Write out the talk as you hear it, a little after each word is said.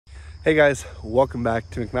Hey guys, welcome back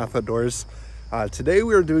to McMath Outdoors. Today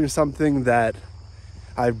we are doing something that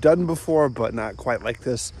I've done before, but not quite like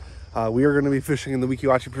this. We are going to be fishing in the Weeki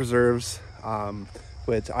Wachee preserves,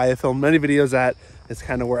 which I have filmed many videos at. It's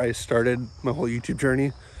kind of where I started my whole YouTube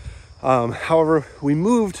journey. However, we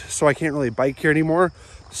moved, so I can't really bike here anymore.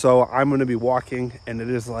 So I'm going to be walking, and it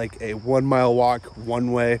is like a 1 mile walk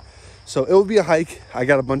one way. So it will be a hike. I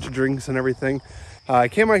got a bunch of drinks and everything. I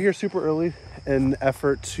came out here super early in an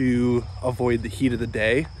effort to avoid the heat of the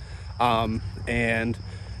day. And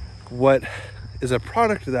what is a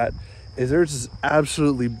product of that is there's this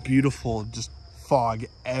absolutely beautiful just fog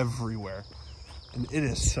everywhere. And it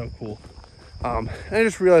is so cool. And I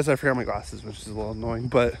just realized I forgot my glasses, which is a little annoying,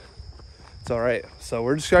 but it's all right. So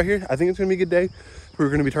we're just out here. I think it's gonna be a good day. We're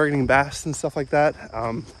gonna be targeting bass and stuff like that.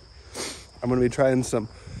 I'm gonna be trying some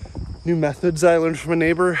new methods that I learned from a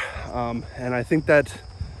neighbor. And I think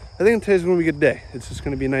today's gonna be a good day. It's just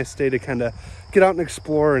gonna be a nice day to kind of get out and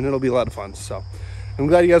explore, and it'll be a lot of fun. So I'm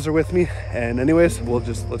glad you guys are with me. And anyways,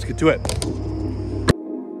 let's get to it.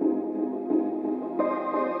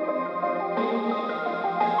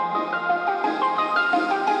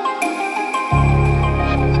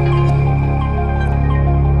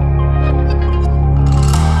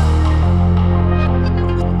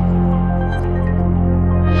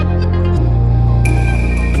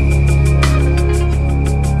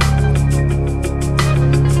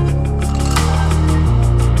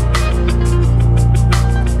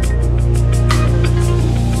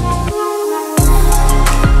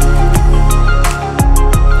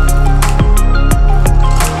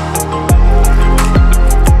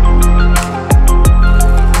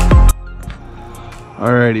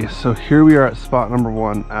 Alrighty, so here we are at spot number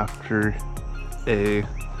one after a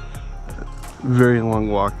very long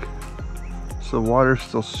walk. So the water's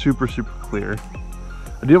still super clear.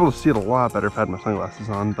 I'd be able to see it a lot better if I had my sunglasses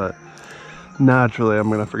on, but naturally I'm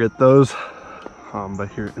gonna forget those. But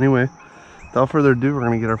here, anyway, without further ado, we're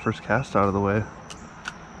gonna get our first cast out of the way.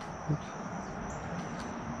 Oops.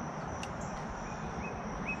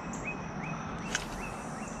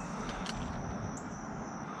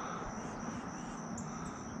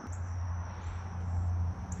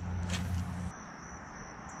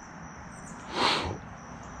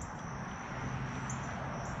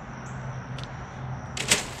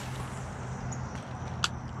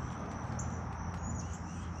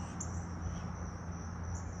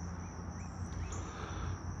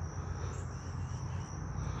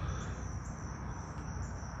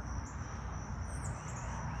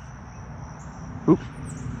 Oop,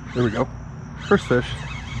 there we go. First fish.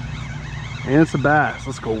 And it's a bass.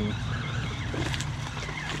 Let's go.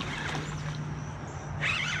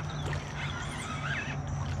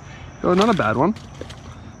 Oh, not a bad one.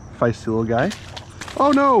 Feisty little guy.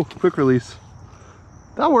 Oh no! Quick release.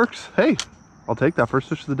 That works. Hey, I'll take that first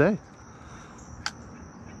fish of the day.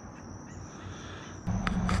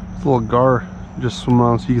 This little gar just swimming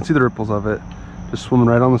around, so you can see the ripples of it. Just swimming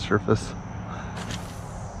right on the surface.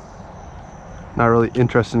 Not really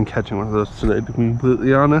interested in catching one of those today, to be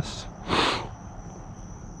completely honest.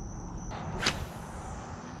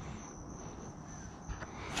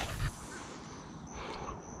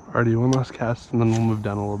 Alrighty, one last cast and then we'll move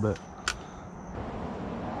down a little bit.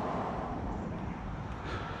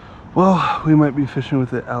 Well, we might be fishing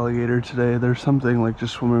with the alligator today. There's something like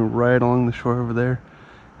just swimming right along the shore over there.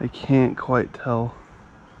 I can't quite tell.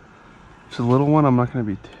 It's a little one. I'm not going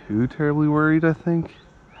to be too terribly worried, I think.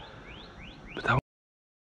 But that one,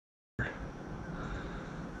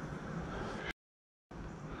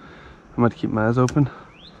 I'm going to keep my eyes open.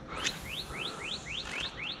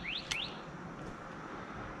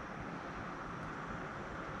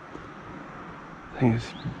 I think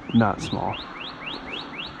it's not small.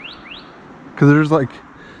 Because there's like,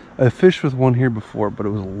 I fished with one here before, but it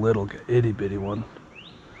was a little itty bitty one.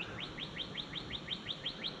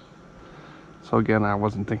 So again, I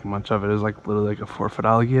wasn't thinking much of it. It was like literally like a 4-foot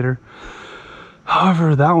alligator.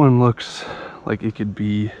 However, that one looks like it could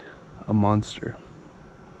be a monster.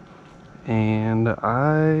 And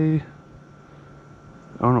I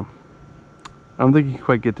don't know. I don't think he can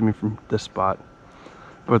quite get to me from this spot.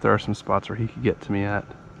 But there are some spots where he could get to me at.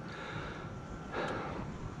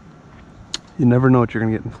 You never know what you're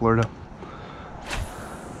gonna get in Florida.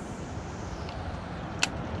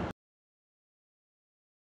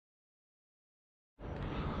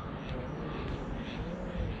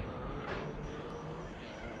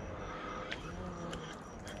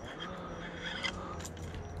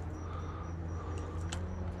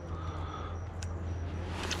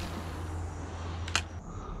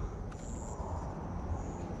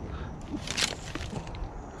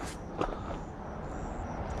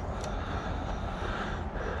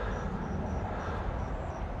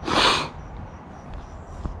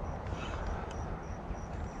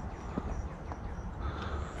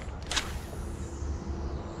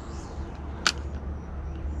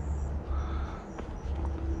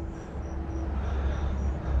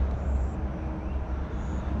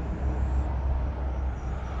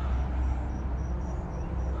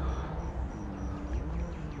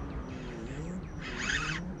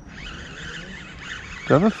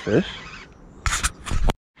 Do I have a fish?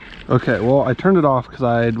 Okay, well, I turned it off because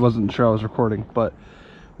I wasn't sure I was recording, but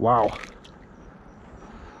wow.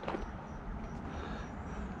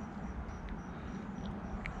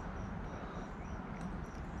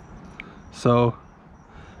 So,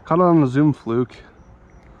 caught it on a Zoom fluke.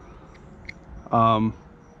 Just a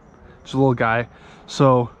little guy.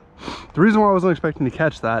 So, the reason why I wasn't expecting to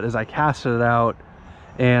catch that is I casted it out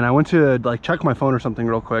and I went to like check my phone or something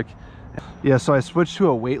real quick. Yeah, so I switched to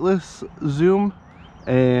a weightless Zoom,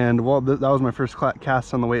 and well, that was my first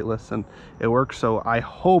cast on the weightless and it worked. So I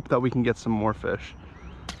hope that we can get some more fish.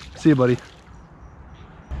 See you, buddy.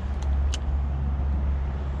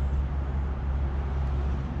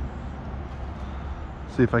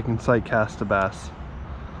 See if I can sight cast a bass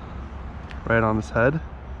right on his head,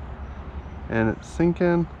 and it's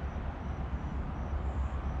sinking.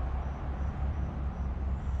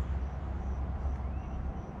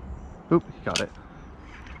 Oop, he got it.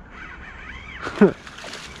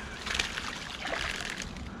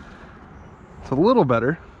 It's a little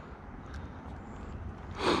better.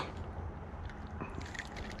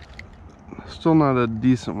 Still not a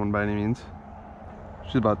decent one by any means.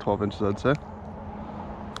 She's about 12 inches, I'd say.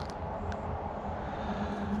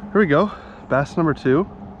 Here we go, bass number 2.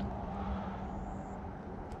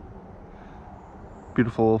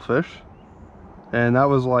 Beautiful little fish. And that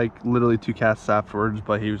was like literally 2 casts afterwards,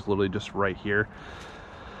 but he was literally just right here.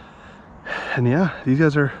 And yeah, these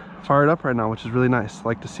guys are fired up right now, which is really nice. I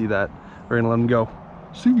like to see that. We're gonna let them go.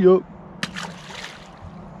 See ya.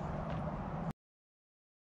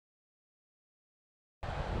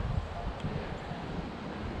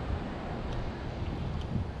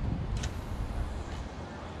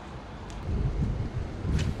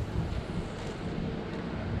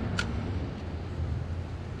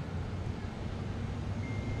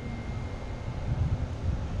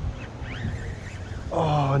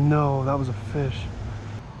 Oh no, that was a fish.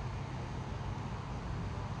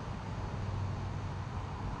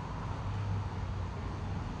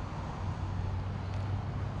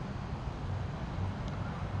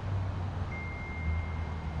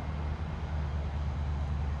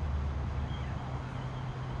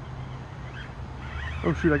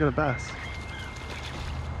 Oh shoot, I got a bass.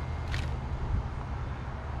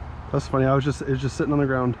 That's funny, it was just sitting on the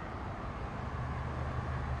ground.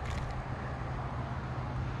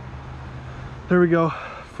 There we go,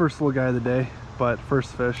 first little guy of the day, but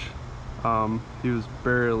first fish. He was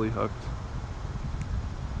barely hooked.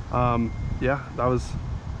 Yeah, it's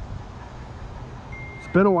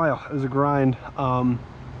been a while. It was a grind.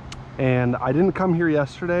 And I didn't come here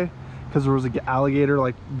yesterday because there was an alligator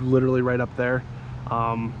like literally right up there.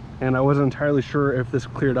 And I wasn't entirely sure if this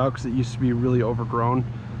cleared out because it used to be really overgrown.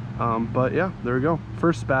 But yeah, there we go.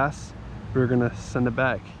 First bass. We're gonna send it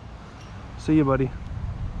back. See you, buddy.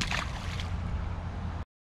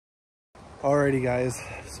 Alrighty guys,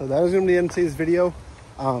 so that was gonna be the end of today's video.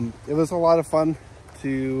 It was a lot of fun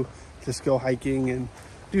to just go hiking and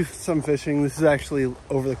do some fishing. This is actually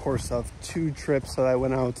over the course of 2 trips that I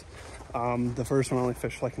went out. The first one I only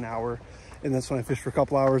fished for like an hour, and this one I fished for a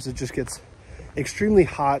couple hours. It just gets extremely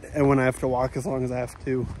hot, and when I have to walk as long as I have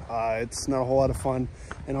to, it's not a whole lot of fun.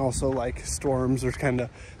 And also like storms,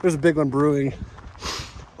 there's a big one brewing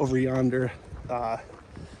over yonder.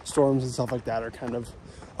 Storms and stuff like that are kind of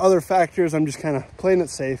other factors. I'm just kind of playing it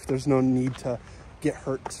safe. There's no need to get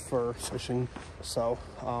hurt for fishing. So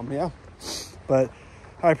yeah, but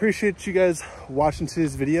I appreciate you guys watching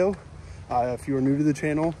today's video. If you are new to the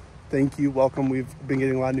channel, thank you, welcome. We've been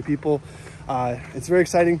getting a lot of new people. It's very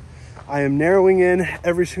exciting. I am narrowing in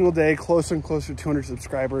every single day, closer and closer to 200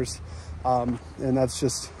 subscribers. And that's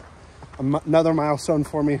just another milestone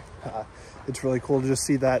for me. It's really cool to just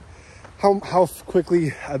see that how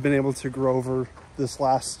quickly I've been able to grow over this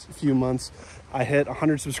last few months. I hit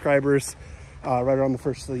 100 subscribers right around the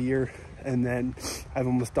first of the year, and then I've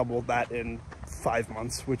almost doubled that in 5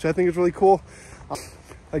 months, which I think is really cool.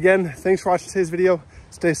 Again, thanks for watching today's video.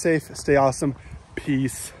 Stay safe, stay awesome.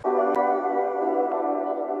 Peace.